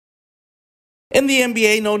In the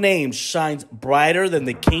NBA, no name shines brighter than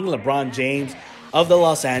the King Lebron James of the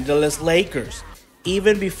Los Angeles Lakers.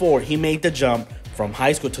 Even before he made the jump from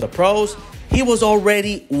high school to the pros, he was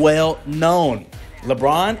already well known.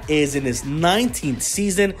 LeBron is in his 19th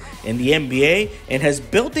season in the NBA and has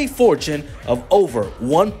built a fortune of over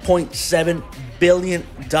 $1.7 billion.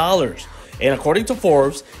 And according to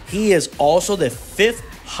Forbes, he is also the fifth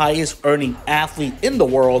highest earning athlete in the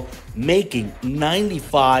world, making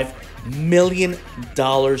 $95 million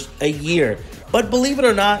a year. But believe it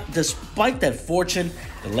or not, despite that fortune,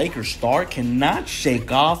 the Lakers star cannot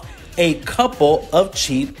shake off a couple of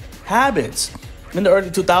cheap habits. In the early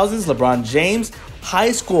 2000s, LeBron James'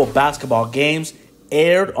 high school basketball games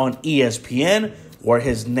aired on ESPN, where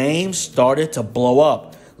his name started to blow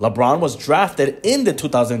up. LeBron was drafted in the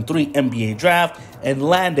 2003 NBA draft and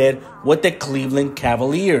landed with the Cleveland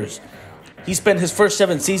Cavaliers. He spent his first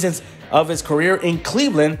 7 seasons of his career in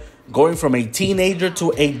Cleveland, going from a teenager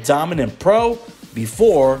to a dominant pro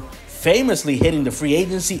before famously hitting the free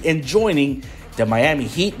agency and joining the Miami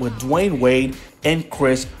Heat with Dwayne Wade and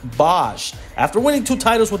Chris Bosh. After winning 2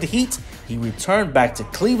 titles with the Heat, he returned back to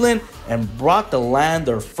Cleveland and brought the land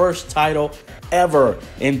their first title ever.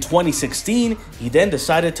 In 2016, he then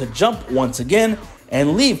decided to jump once again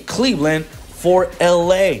and leave Cleveland for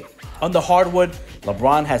LA. On the hardwood,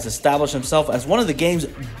 LeBron has established himself as one of the game's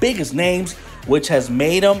biggest names, which has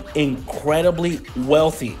made him incredibly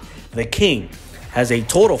wealthy. The King has a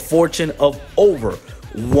total fortune of over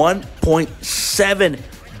 $1.7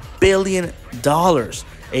 billion.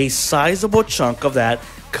 A sizable chunk of that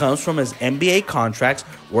comes from his NBA contracts,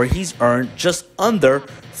 where he's earned just under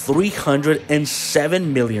 $307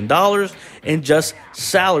 million in just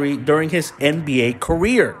salary during his NBA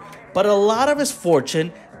career. But a lot of his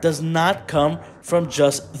fortune does not come from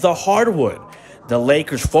just the hardwood. The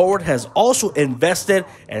Lakers forward has also invested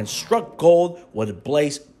and struck gold with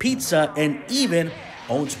Blaze Pizza and even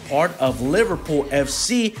owns part of Liverpool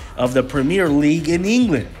FC of the Premier League in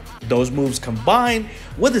England. Those moves combined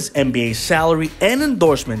with his NBA salary and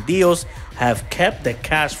endorsement deals have kept the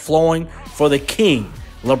cash flowing for the King,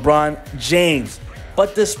 LeBron James.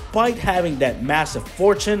 But despite having that massive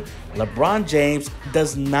fortune, LeBron James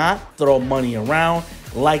does not throw money around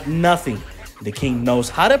like nothing. The King knows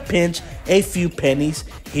how to pinch a few pennies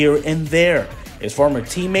here and there. His former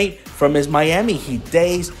teammate from his Miami Heat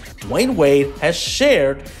days, Dwayne Wade, has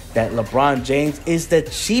shared that LeBron James is the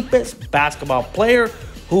cheapest basketball player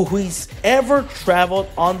who he's ever traveled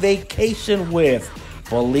on vacation with.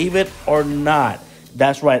 Believe it or not.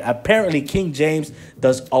 That's right. Apparently, King James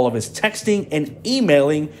does all of his texting and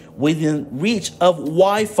emailing within reach of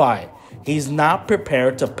Wi-Fi. He's not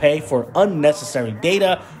prepared to pay for unnecessary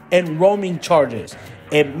data and roaming charges.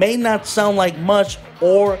 It may not sound like much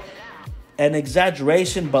or an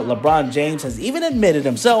exaggeration, but LeBron James has even admitted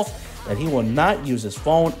himself that he will not use his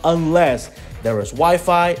phone unless there is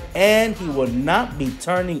Wi-Fi, and he will not be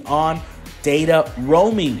turning on data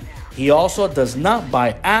roaming. He also does not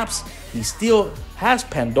buy apps. He still has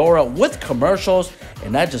Pandora with commercials,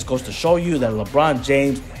 and that just goes to show you that LeBron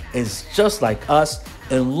James is just like us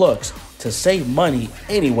and looks to save money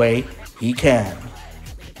any way he can.